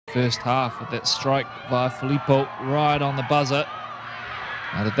first half with that strike via Filippo right on the buzzer.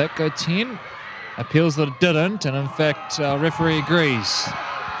 Now, did that go 10? Appeals that it didn't, and in fact, our referee agrees.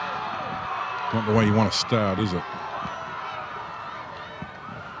 Not the way you want to start, is it?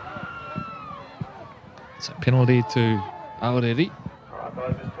 It's a penalty to Aorere. All right,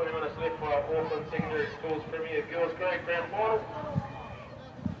 guys, just 20 minutes left for our Auckland Secondary Schools Premier Girls Grade Grand Final.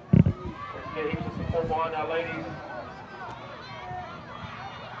 Let's get heaps of support behind our ladies.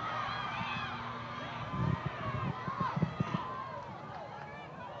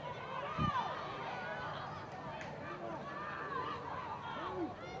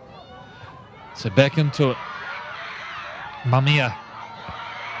 So back into it. Mamia.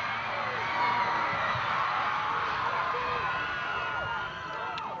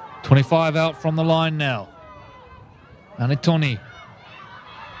 "25 out from the line now. Anitoni.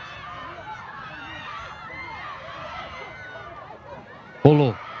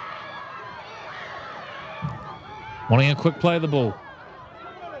 Polo. Wanting a quick play of the ball.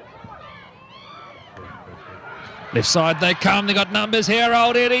 Left side they come, they got numbers here.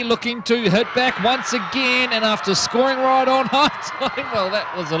 Aorere looking to hit back once again, and after scoring right on half time, well,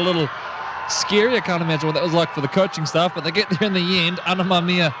 that was a little scary. I can't imagine what that was like for the coaching staff, but they get there in the end. Ana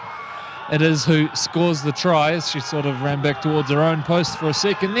Mamia, it is who scores the try as she sort of ran back towards her own post for a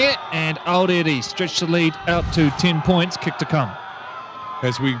second there, and Aorere stretched the lead out to 10 points, kick to come.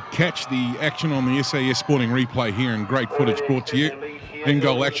 As we catch the action on the SAS Sporting replay here, and great footage brought to you.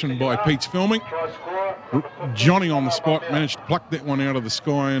 In-goal action by Pete's Filming. Johnny on the spot managed to pluck that one out of the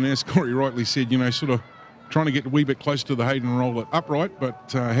sky, and as Corey rightly said, you know, sort of trying to get a wee bit closer to the Hayden and roll it upright,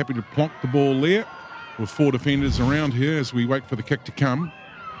 but happy to plonk the ball there with 4 defenders around here as we wait for the kick to come.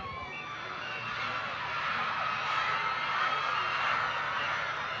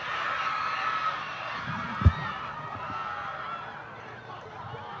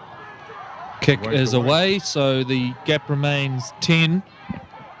 Kick is away, so the gap remains 10.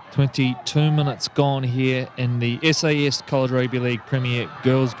 22 minutes gone here in the SAS College Rugby League Premier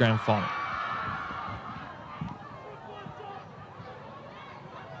Girls Grand Final.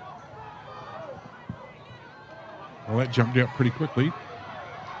 Well, that jumped out pretty quickly.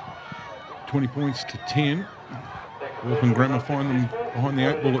 20 points to 10. Auckland Grammar find them behind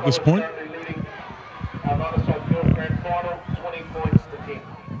the 8 ball at this point. Grand Final, 20 points to 10.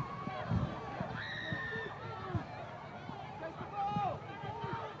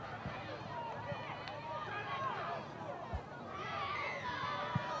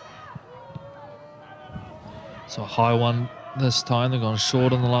 So a high one this time. They've gone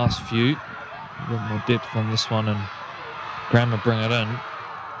short in the last few. A bit more depth on this one, and Grammar bring it in.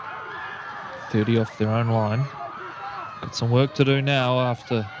 30 off their own line. Got some work to do now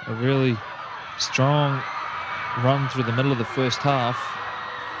after a really strong run through the middle of the first half.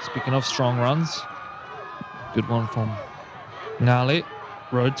 Speaking of strong runs, good one from Ngale.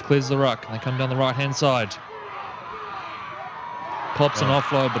 Rhodes clears the ruck, and they come down the right-hand side. Pops an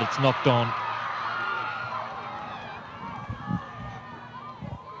offload, but it's knocked on.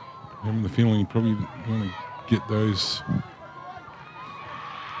 Having the feeling you're probably going to get those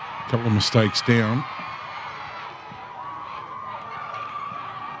couple of mistakes down,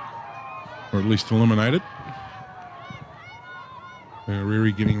 or at least eliminated.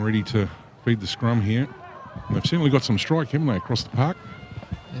 Aorere getting ready to feed the scrum here. And they've certainly got some strike, haven't they, across the park?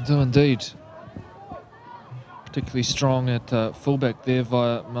 They do indeed. Particularly strong at fullback there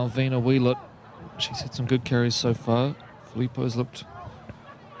via Malvina Wheeler. She's had some good carries so far. Filippo's looked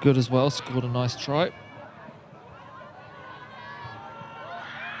good as well, scored a nice try.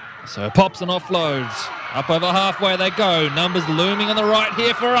 So pops and offloads. Up over halfway they go. Numbers looming on the right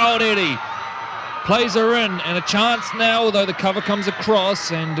here for Aorere. Plays her in, and a chance now, although the cover comes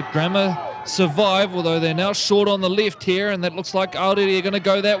across, and Grammar survive, although they're now short on the left here, and that looks like Aorere are going to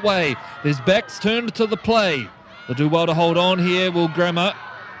go that way. There's backs turned to the play. They'll do well to hold on here, will Grammar.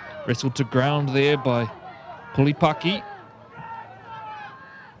 Wrestled to ground there by Pulipaki.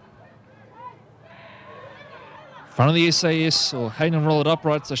 Front of the SAS, or Hayden roll it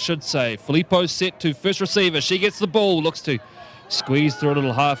uprights, I should say. Filippo set to first receiver. She gets the ball, looks to squeeze through a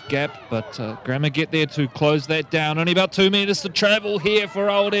little half gap, but Grammar get there to close that down. Only about 2 meters to travel here for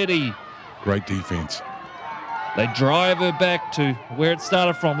Aorere. Great defense. They drive her back to where it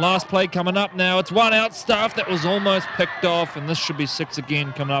started from. Last play coming up now. It's one out stuff that was almost picked off, and this should be 6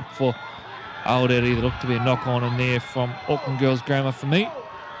 again coming up for Aorere. There looked to be a knock on in there from Auckland Girls Grammar for me.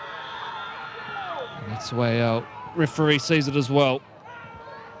 And that's the way our referee sees it as well.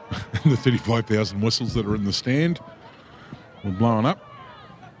 The 35,000 whistles that are in the stand were blowing up.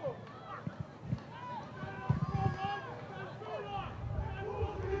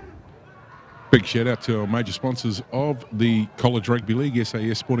 Big shout out to our major sponsors of the College Rugby League,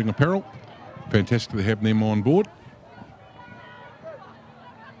 SAS Sporting Apparel. Fantastic to have them on board.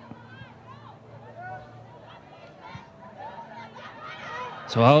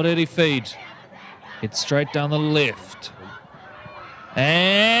 So Aorere feed. It's straight down the left.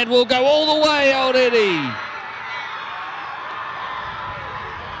 And we'll go all the way, Aorere.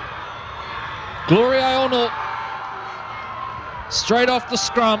 Gloria Aono. Straight off the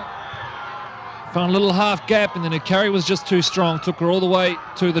scrum. Found a little half gap and then her carry was just too strong. Took her all the way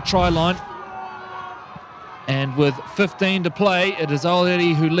to the try line. And with 15 to play, it is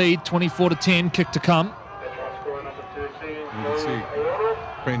Aorere who lead, 24-10, kick to come. You can see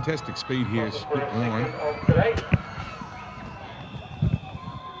fantastic speed here, split line.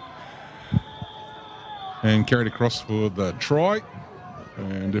 And carried across for the try.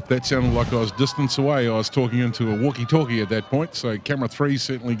 And if that sounded like I was distance away, I was talking into a walkie-talkie at that point. So camera 3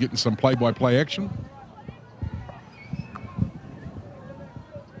 certainly getting some play-by-play action.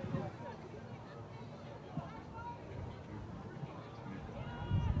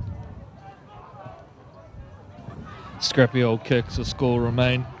 Scrappy old kicks, the score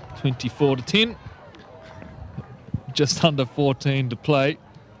remain 24-10. Just under 14 to play.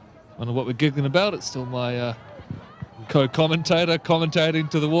 Wonder what we're giggling about. It's still my co-commentator commentating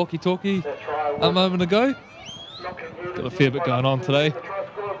to the walkie-talkie a moment ago. Got a fair bit going on today.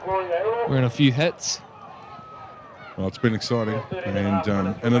 Wearing a few hats. Well, it's been exciting,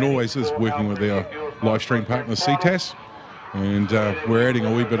 and it always is working with our live stream partner CTAS. And we're adding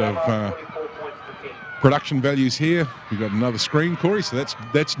a wee bit of production values here. We've got another screen, Corey, so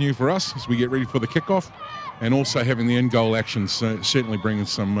that's new for us as we get ready for the kickoff. And also having the in-goal actions, certainly bringing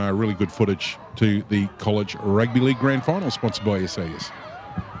some really good footage to the College Rugby League Grand Final, sponsored by SAS.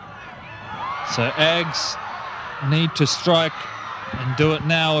 So Ags need to strike and do it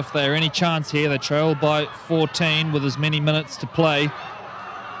now if they're any chance here. They trail by 14 with as many minutes to play.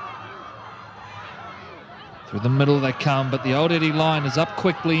 Through the middle they come, but the Aorere line is up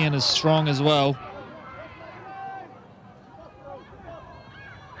quickly and is strong as well.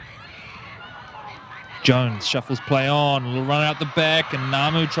 Jones shuffles play on, a little run out the back, and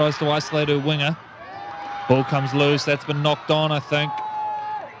Namu tries to isolate her winger. Ball comes loose, that's been knocked on, I think.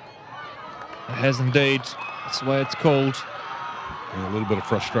 It has indeed, that's the way it's called. Yeah, a little bit of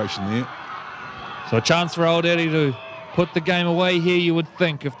frustration there. So a chance for Aorere to put the game away here, you would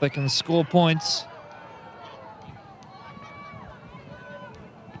think, if they can score points.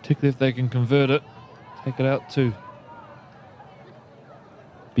 Particularly if they can convert it, take it out to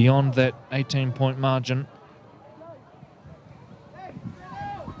beyond that 18-point margin.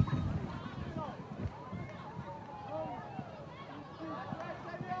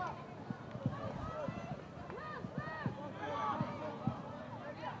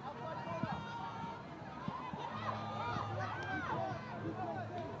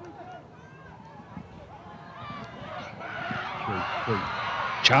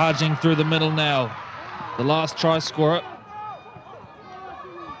 Charging through the middle now. The last try scorer.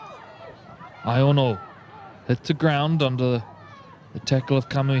 Aono hit to ground under the tackle of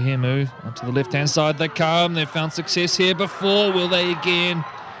Kamuhemu. Onto the left-hand side they come. They've found success here before. Will they again?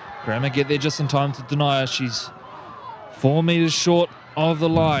 Grammar get there just in time to deny her. She's 4 metres short of the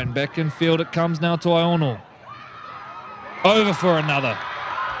line. Back in field it comes now to Aono. Over for another.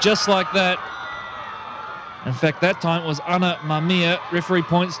 Just like that. In fact, that time it was Ana Mamia. Referee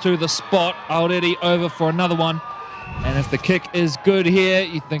points to the spot. Aorere over for another one. And if the kick is good here,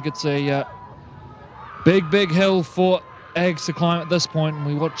 you think it's a big hill for Ags to climb at this point. And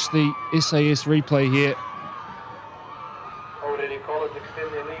we watch the SAS replay here.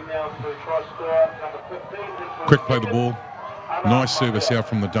 Quick play the ball. Nice service out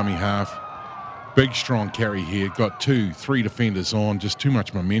from the dummy half. Big, strong carry here. Got 2-3 defenders on. Just too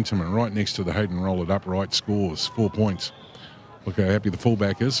much momentum. And right next to the Hayden roll it upright. Scores 4 points. Look how happy the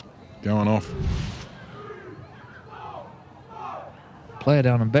fullback is. Going off. Player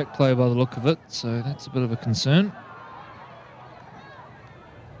down and back play by the look of it. So that's a bit of a concern.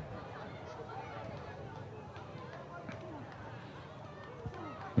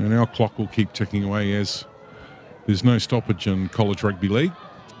 And our clock will keep ticking away as there's no stoppage in College Rugby League.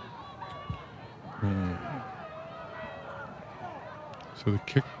 So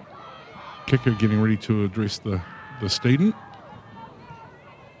the kicker getting ready to address the student.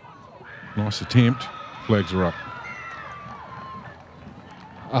 Nice attempt. Flags are up.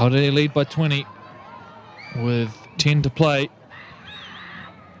 Aorere lead by 20 with 10 to play.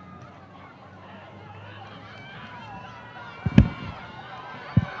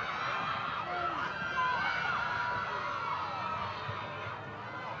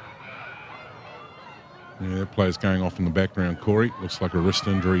 Yeah, that player's going off in the background, Corey. Looks like a wrist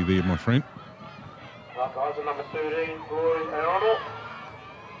injury there, my friend. Guys, number 13, Aorere,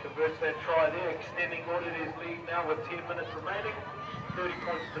 converts that try there, extending Auckland's lead now with 10 minutes remaining, 30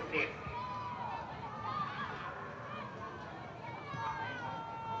 points to 10.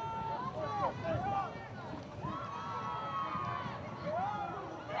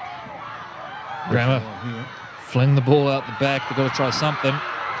 Grammer, fling the ball out the back. They've got to try something.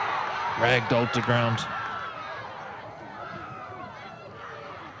 Ragdoll to ground.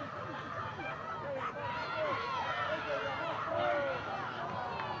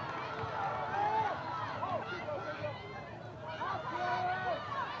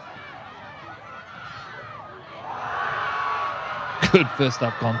 Good first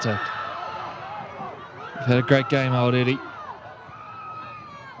up contact. We've had a great game, Aorere.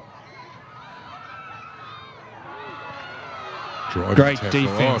 Great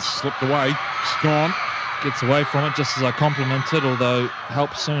defense. Oh, slipped away. It's gone. Gets away from it just as I complimented, although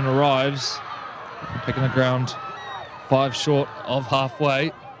help soon arrives. Picking the ground 5 short of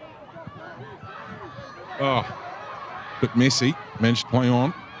halfway. Oh, bit messy. Managed to play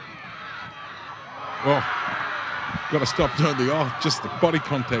on. Oh, got to stop doing just the body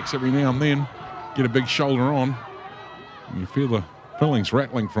contacts every now and then. Get a big shoulder on. And you feel the fillings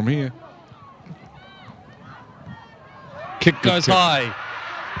rattling from here. Kick goes high.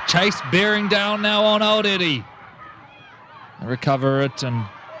 Chase bearing down now on Aorere. Recover it and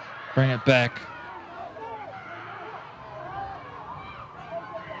bring it back.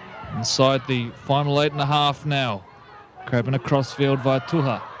 Inside the final 8.5 now. Grabbing a crossfield via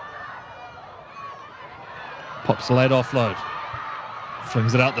Tuha. Pops a late offload.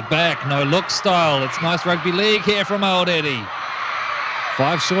 Flings it out the back. No look style. It's nice rugby league here from Aorere.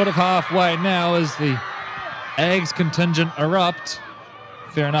 5 short of halfway now as the Ags contingent erupt.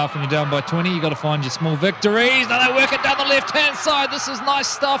 Fair enough, when you're down by 20, you've got to find your small victories. Now they work it down the left-hand side. This is nice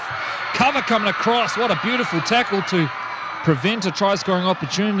stuff. Cover coming across. What a beautiful tackle to prevent a try-scoring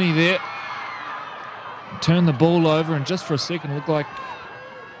opportunity there. Turn the ball over, and just for a second, it looked like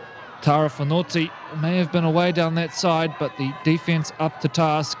Tara Whanoti may have been away down that side, but the defense up to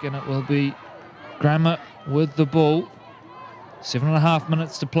task, and it will be Grammer with the ball. 7.5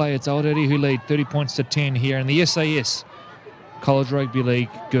 minutes to play. It's Aorere who lead 30 points to 10 here in the SAS College Rugby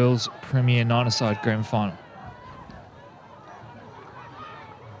League Girls Premier 9-a-side Grand Final.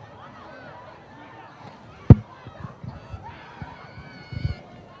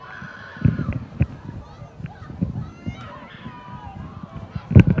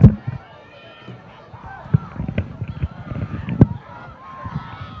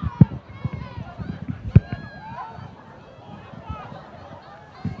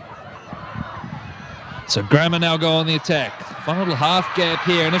 So Grammer now go on the attack. Fun little half gap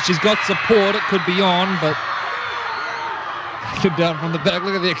here, and if she's got support, it could be on, but down from the back.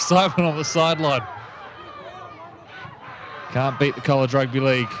 Look at the excitement on the sideline. Can't beat the College Rugby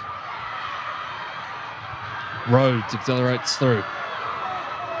League. Rhodes accelerates through.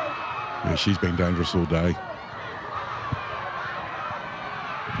 Yeah, she's been dangerous all day.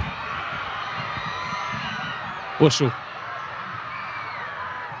 Bushel.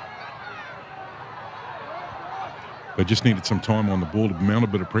 They just needed some time on the ball to mount a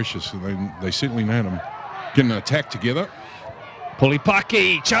bit of pressure, so they certainly know them getting an attack together.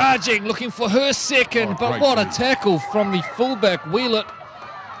 Pulipaki charging, looking for her second, but what a tackle from the fullback, Wheeler,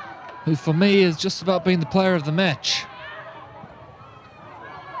 who for me has just about been the player of the match.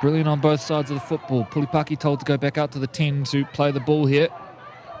 Brilliant on both sides of the football. Pulipaki told to go back out to the 10 to play the ball here.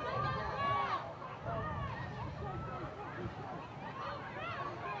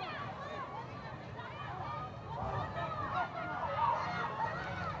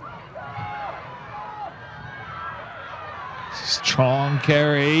 Strong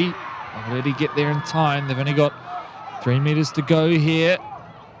carry. Already get there in time. They've only got 3 meters to go here.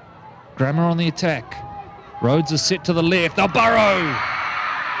 Grammer on the attack. Rhodes is set to the left. They'll burrow.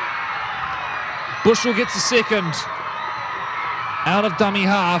 Bushel gets a second. Out of dummy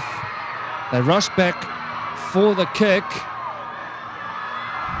half. They rush back for the kick.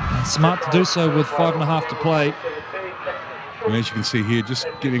 And smart to do so with 5.5 to play. And as you can see here, just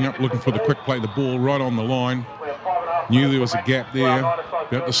getting up, looking for the quick play, the ball right on the line. Knew there was a gap there.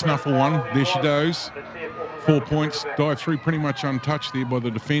 About to snuffle one. There she goes. 4 points. Dive through pretty much untouched there by the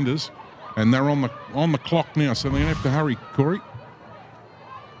defenders. And they're on the clock now, so they're going to have to hurry, Corey.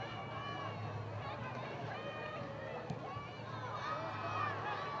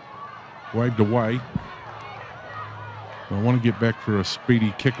 Waved away. I want to get back for a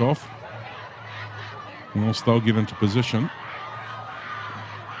speedy kickoff. Whilst they'll get into position.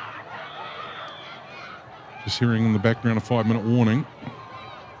 Just hearing in the background a 5-minute warning.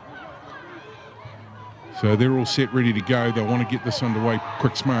 So they're all set, ready to go. They want to get this underway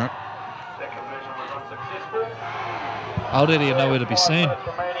quick, smart. That conversion was unsuccessful. Aorere are nowhere to be seen.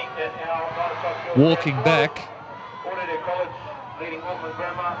 Remaining at our Walking back. Aorere College leading Auckland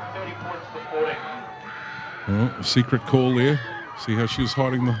Grammar 30 points to 14. Well, a secret call there. See how she was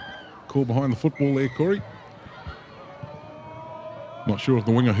hiding the call behind the football there, Corey? Not sure if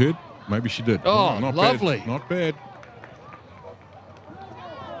the winger heard. Maybe she did. Oh, not lovely. Bad. Not bad.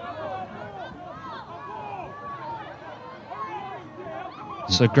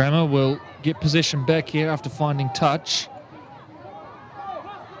 So Grammar will get possession back here after finding touch.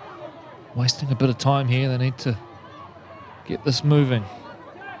 Wasting a bit of time here. They need to get this moving.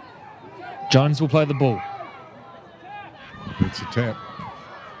 Jones will play the ball. It's a tap.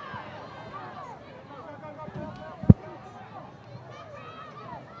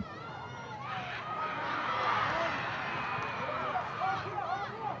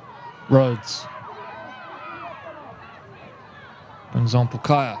 Rhodes. Brings on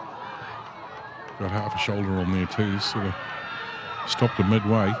Pukaya. Got half a shoulder on there too. Sort of stopped it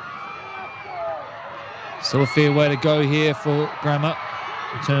midway. Still a fair way to go here for Grammar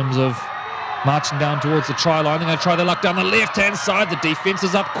in terms of marching down towards the try line. They're going to try their luck down the left-hand side. The defence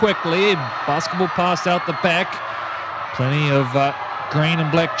is up quickly. Basketball pass out the back. Plenty of green and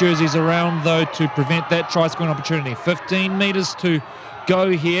black jerseys around, though, to prevent that try-scoring opportunity. 15 metres to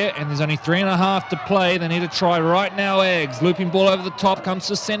go here, and there's only 3.5 to play. They need to try right now, Eggs. Looping ball over the top, comes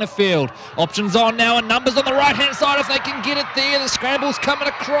to centre field. Options on now, and numbers on the right-hand side if they can get it there. The scramble's coming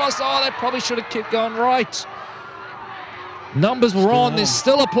across. Oh, they probably should have kept going right. Numbers were on. There's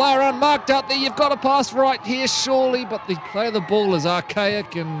still a player unmarked out there. You've got to pass right here, surely, but the play of the ball is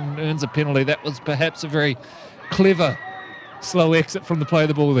archaic and earns a penalty. That was perhaps a very clever slow exit from the play of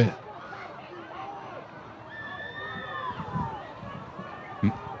the ball there.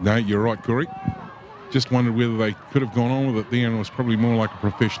 No, you're right, Corey. Just wondered whether they could have gone on with it there, and it was probably more like a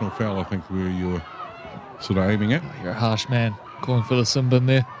professional foul, I think, where you were sort of aiming at. You're a harsh man, calling for the sin bin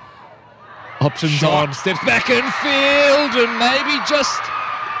there. Options on, steps back in field, and maybe just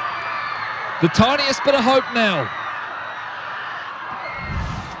the tiniest bit of hope now.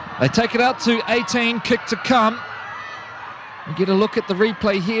 They take it out to 18, kick to come. You get a look at the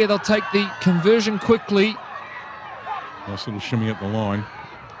replay here. They'll take the conversion quickly. Nice little shimmy at the line.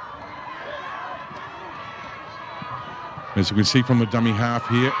 As you can see from the dummy half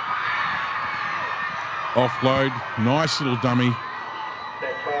here. Offload, nice little dummy.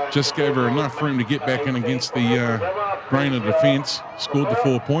 Just gave her enough room to get back in against the grain of defence. Scored the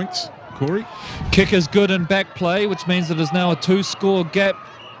 4 points. Corey? Kick is good in back play, which means that there's now a 2-score gap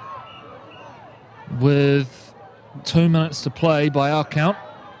with 2 minutes to play by our count.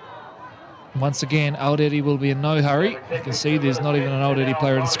 Once again, Aorere will be in no hurry. You can see there's not even an Aorere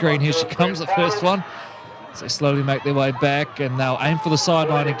player on the screen. Here she comes, the first one. So they slowly make their way back, and they'll aim for the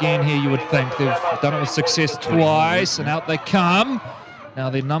sideline again here, you would think. They've done it with success twice, and out they come. Now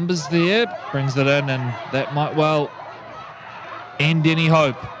their numbers there, brings it in, and that might well end any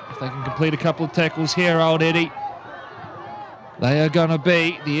hope. If they can complete a couple of tackles here, Aorere, they are going to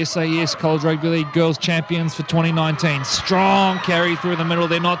be the SAS College Rugby League Girls Champions for 2019. Strong carry through the middle.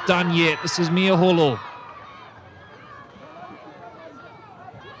 They're not done yet. This is Mia Holo.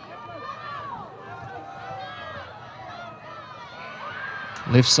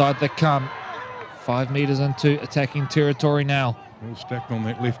 Left side they come. 5 metres into attacking territory now. All stacked on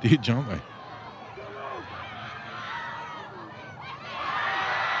that left edge, aren't they?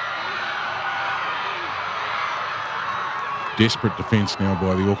 Desperate defence now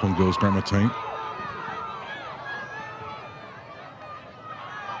by the Auckland Girls Grammar team.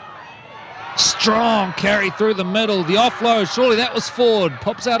 Strong carry through the middle. The offload, surely that was forward.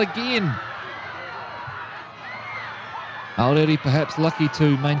 Pops out again. Aorere perhaps lucky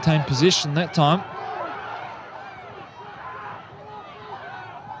to maintain possession that time.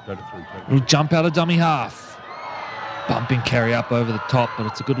 Will jump out of dummy half. Bumping carry up over the top, but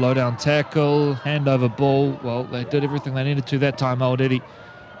it's a good low-down tackle. Hand over ball. Well, they did everything they needed to that time, Aorere.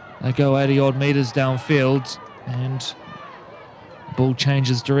 They go 80-odd metres downfield, and the ball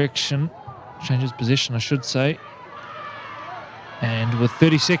changes direction. Changes position, I should say. And with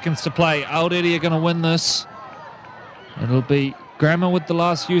 30 seconds to play, Aorere are going to win this. It'll be Grammar with the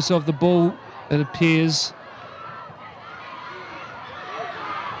last use of the ball, it appears.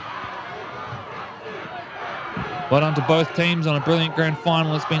 Well done to both teams on a brilliant grand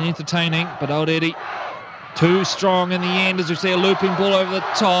final. It's been entertaining, but Aorere too strong in the end as we see a looping ball over the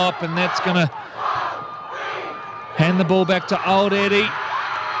top, and that's going to hand the ball back to Aorere.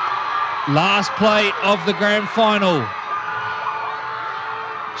 Last play of the grand final.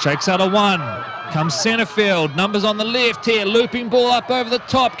 Shakes out a 1. Comes centre field. Numbers on the left here. Looping ball up over the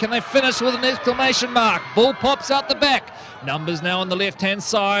top. Can they finish with an exclamation mark? Ball pops out the back. Numbers now on the left-hand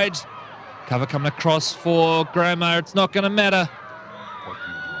side. Cover coming across for Grammar. It's not going to matter.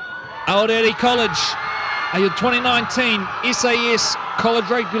 Aorere College are your 2019 SAS College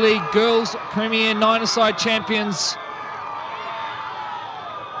Rugby League Girls Premier 9-a-side champions.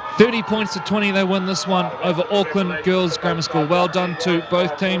 30 points to 20 they win this one over Auckland Girls Grammar School. Well done to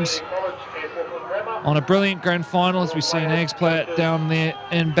both teams on a brilliant grand final, as we see Nags play it down there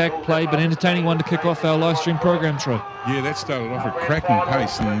in back play, but entertaining one to kick off our live stream program, Troy. Yeah, that started off at cracking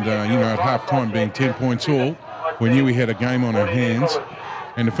pace, and you know, at half time being 10 points all, we knew we had a game on our hands.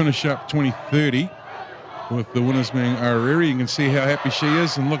 And to finish up 20-30 with the winners being Aorere, you can see how happy she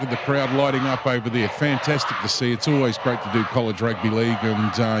is, and look at the crowd lighting up over there. Fantastic to see. It's always great to do college rugby league,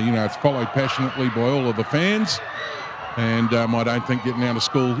 and you know, it's followed passionately by all of the fans. And I don't think getting out of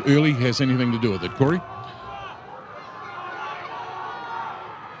school early has anything to do with it, Corey.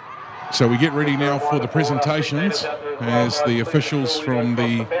 So we get ready now for the presentations as the officials from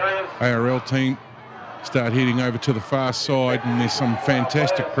the ARL team start heading over to the far side, and there's some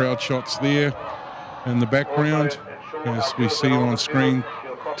fantastic crowd shots there in the background as we see on screen.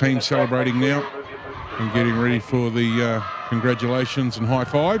 Team celebrating now and getting ready for the congratulations and high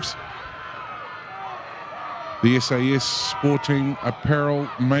fives. The SAS Sporting Apparel,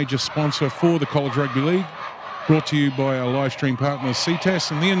 major sponsor for the College Rugby League, brought to you by our live stream partners CTAS,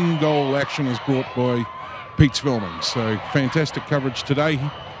 and the in-goal action is brought by Pete's Filming. So fantastic coverage today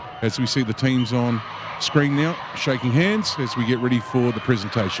as we see the teams on screen now, shaking hands as we get ready for the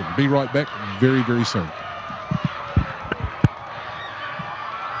presentation. Be right back very, very soon.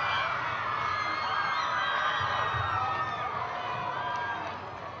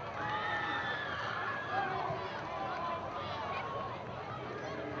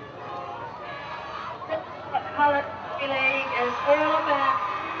 College League is all about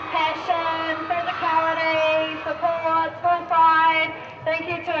passion, physicality, support, full pride. Thank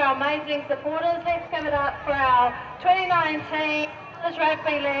you to our amazing supporters. Let's give it up for our 2019 College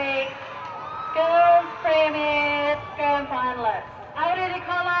Rugby League Girls Premier Grand Finalists, Aorere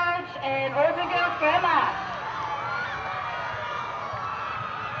College and Auckland Girls Grammar.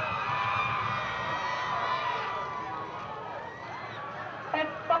 If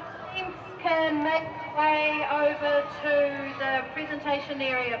both teams can make their way over to the presentation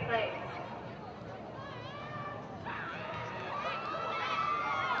area, please.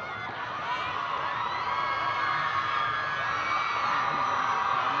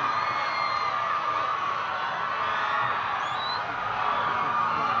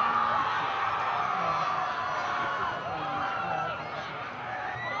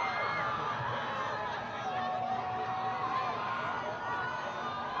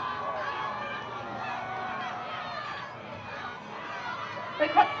 The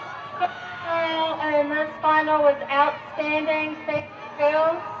girl in this final was outstanding. Thank you,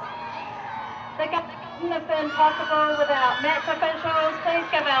 girls. The game couldn't have been possible without match officials. Please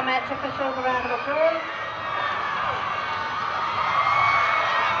give our match officials a round of applause.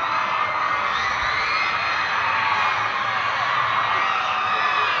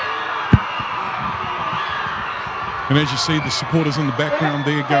 And as you see, the supporters in the background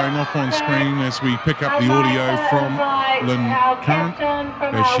there going off on screen as we pick up the audio from Lynn Curran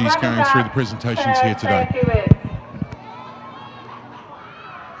as she's going through the presentations here today.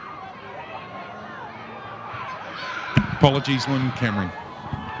 Apologies, Lynn Cameron.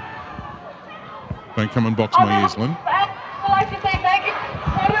 Don't come and box my ears, Lynn. I'd like to say thank you.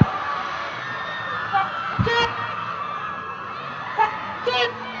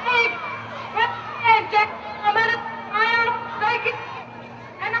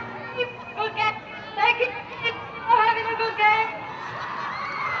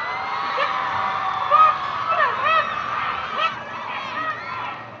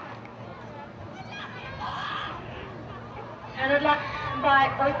 And I'd like to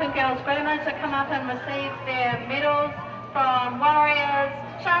invite Auckland Girls Grammar to come up and receive their medals from Warriors,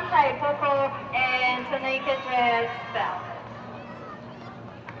 Shante Poko and Tanika Jazz Bell.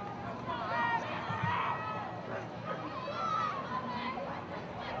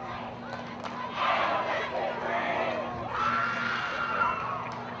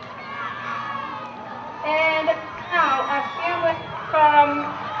 And now a few words from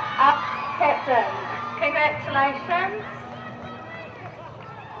our captain. Congratulations.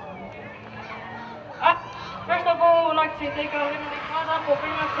 First of all, we'd like to thank our Heavenly Father for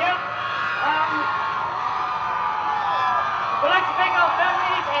bringing us here. We'd like to thank our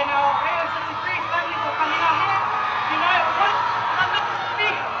families and our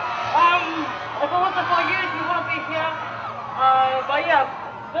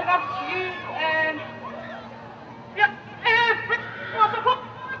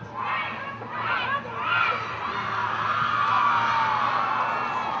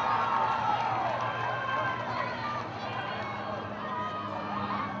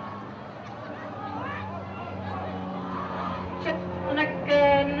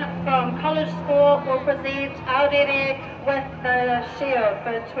Village Sport will present Aorere with the shield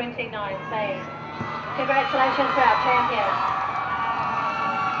for 2019. Congratulations to our champions.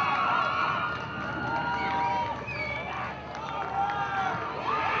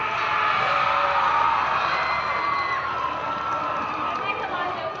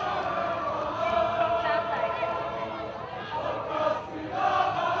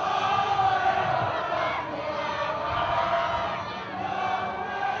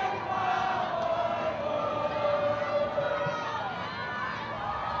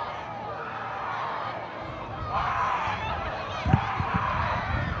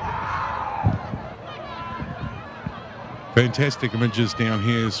 Fantastic images down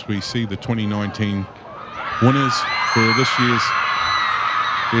here as we see the 2019 winners for this year's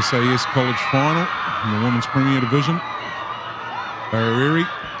SAS College Final in the Women's Premier Division. Aorere,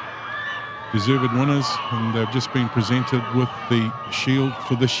 deserved winners, and they've just been presented with the shield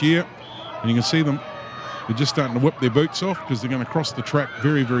for this year. And you can see them, they're just starting to whip their boots off because they're going to cross the track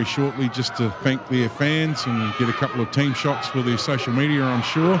very, very shortly just to thank their fans and get a couple of team shots for their social media, I'm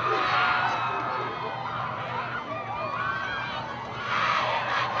sure.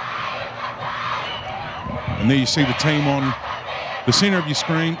 And there you see the team on the centre of your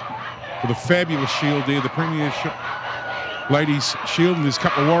screen with a fabulous shield there, the Premiership Ladies Shield. And there's a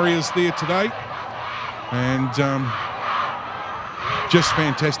couple of warriors there today. And just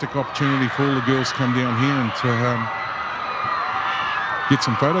fantastic opportunity for all the girls to come down here and to get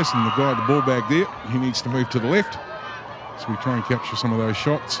some photos. And the guy at the ball bag there, he needs to move to the left so we try and capture some of those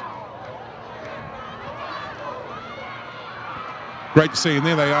shots. Great to see, and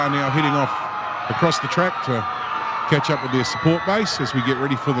there they are now heading off across the track to catch up with their support base as we get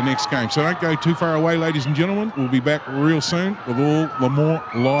ready for the next game. So don't go too far away, ladies and gentlemen. We'll be back real soon with all the more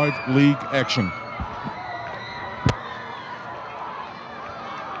live league action.